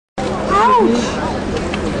Heb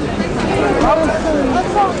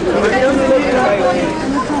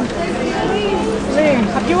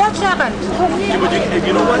je wat zeggen?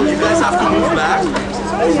 You know what? You guys have to move back.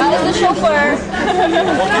 Waar is de chauffeur?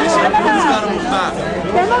 Who's got to move back?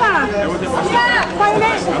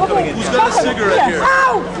 Who's got a cigarette here? You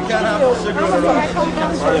can't have a cigarette around.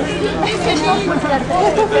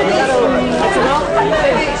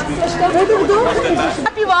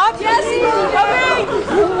 Heb je wat? Yes,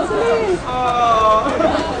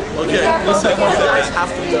 Okay, listen, you guys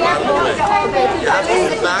have to move out of the way. You have to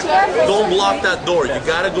move back. Don't block that door. You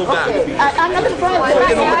gotta go back. I'm not in front.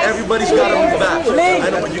 You know what? Everybody's gotta move back. I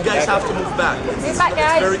know, but you guys have to move back. It's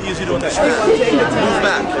very easy to understand. Move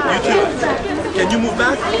back. You too. Can you move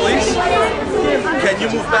back, please? Can you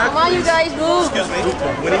move back? Come on, you guys, move. Excuse me.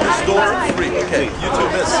 When in this door, free. Okay, you too,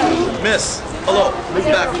 miss. Miss. Hello, move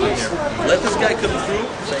back from here. Let this guy come through.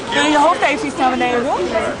 Thank you. Wil je je hoofd even iets naar beneden doen?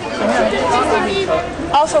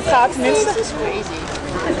 Als het gaat, tenminste.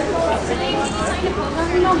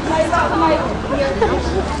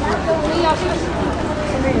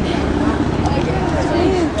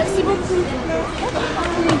 Merci beaucoup.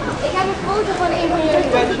 Ik heb een foto van een van jullie.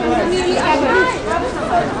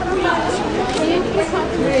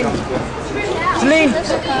 Celine.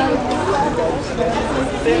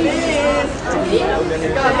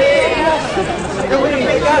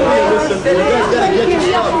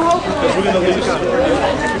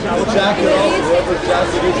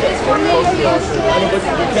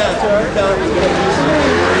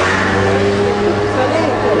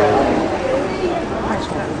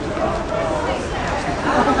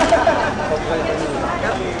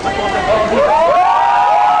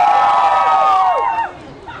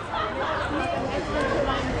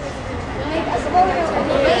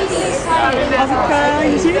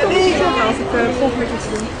 Je ziet het niet als ik volgende keer iets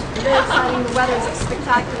doe. The weather is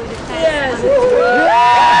spectacular. Yes.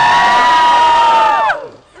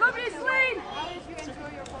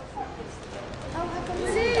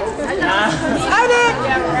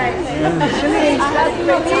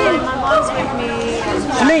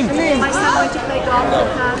 Celine. My son went to play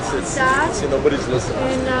golf with Dad. See, nobody's listening.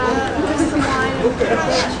 And this is mine and a trip.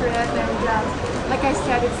 And like I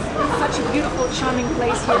said, it's such a beautiful, charming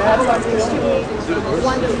place here. Everyone seems to be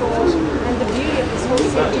wonderful. And the beauty of this whole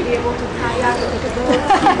city to be able to kayak with the boat.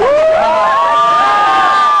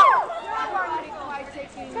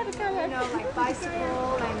 Like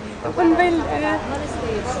bicycle and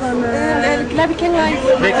Een kleine kinderlijn.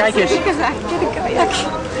 Nee, kijk eens. Of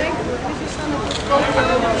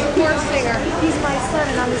course, singer. He's my son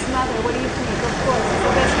and I'm his mother. What do you think? Of course, he's the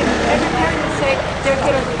best kid. Every parent would say their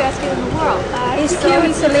kid is the best kid in the world. He's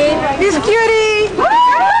cute, Celine. He's a cutie.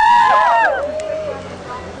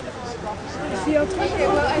 Okay,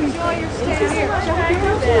 well, enjoy your stay here.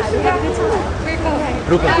 We're going.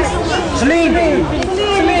 Celine.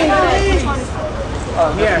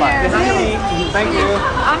 Here. Thank you.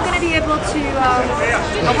 I'm going to be able to, I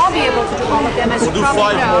won't be able to do all of them as We'll you do probably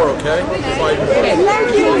 5 know. more, okay? 5 more. Thank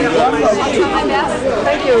you. I'll try my best.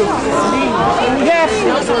 Thank you. Yes.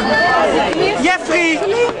 Jeffrey.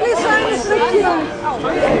 Please sign this picture.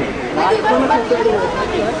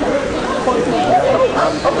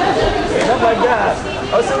 Not like that.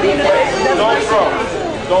 Oh, Celine, don't throw.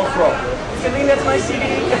 Don't throw. Celine, that's my CD.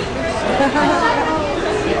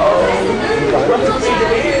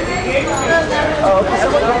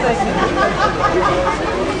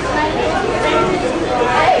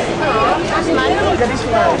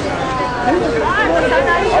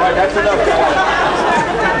 Alright, that's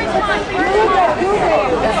enough.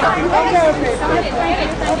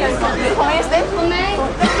 Is dit voor mij?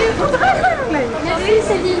 Merci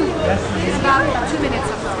Céline. It's about 2 minutes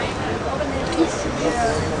of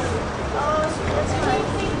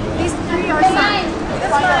These 3 are signed.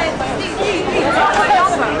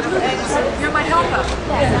 You're my helper.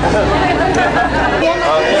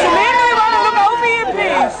 Celine, we want to look over here,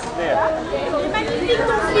 please.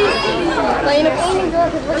 Kan je nog één ding door?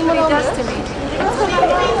 Wat iemand anders does to me. I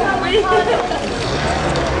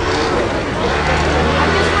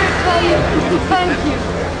just want to tell you, thank you.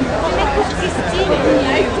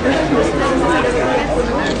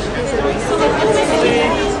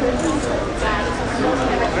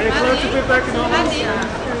 Are you close to be back in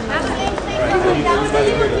normal?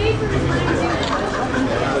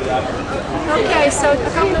 Okay, so a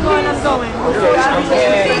couple more and I'm going.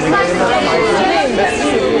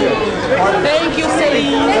 Thank you,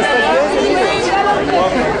 Celine.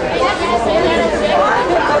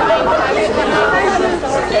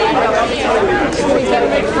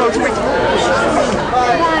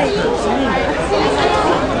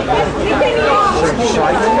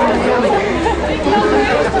 Bye.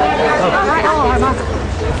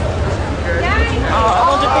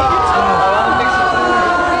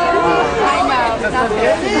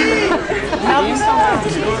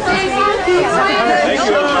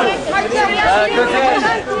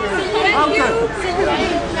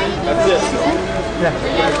 That's it.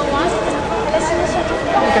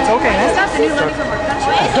 Het is oké, hè? Is that the new money from our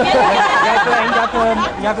country?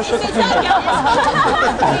 Jij hebt een stuk of 20.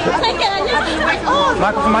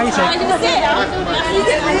 Maak er voor mij iets in.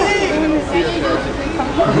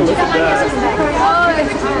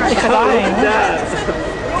 Ik ga daarheen.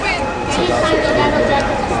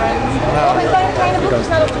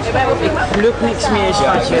 Ik lukt niks meer,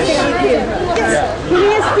 schatjes.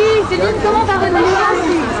 Comment va votre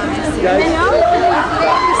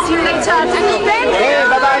See you later. Hey,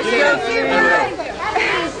 bye bye.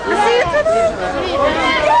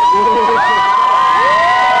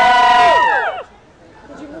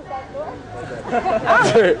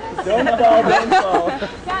 Don't fall.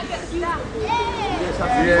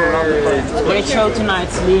 Great show tonight,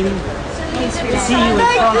 Celine. See you in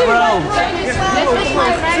front row.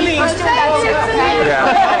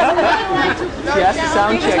 She has to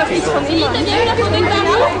sound check people. Celine,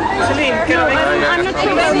 can I make I'm not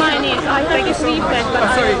sure where mine is. I think it's leaflet, but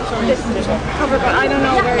cover, but I don't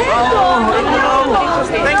know where it is.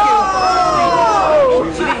 Thank you.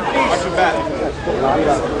 Watch your back.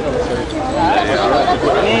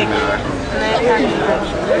 Nick.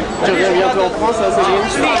 Tu reviens bientôt en France, hein, Céline?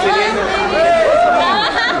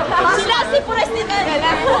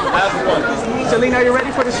 Celine, are you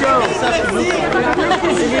ready for the show? If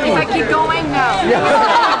I keep going now.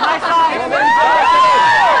 High five!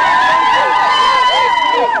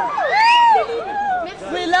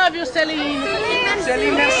 We love you, Celine.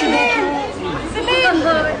 Celine, merci beaucoup.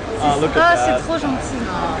 Ah, c'est trop gentil.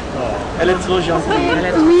 Elle est trop gentille.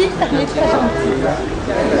 Oui, elle est très gentille.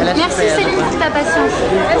 Merci Céline pour ta patience.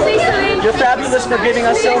 Merci Céline. You're fabulous for giving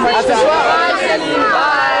us so much time.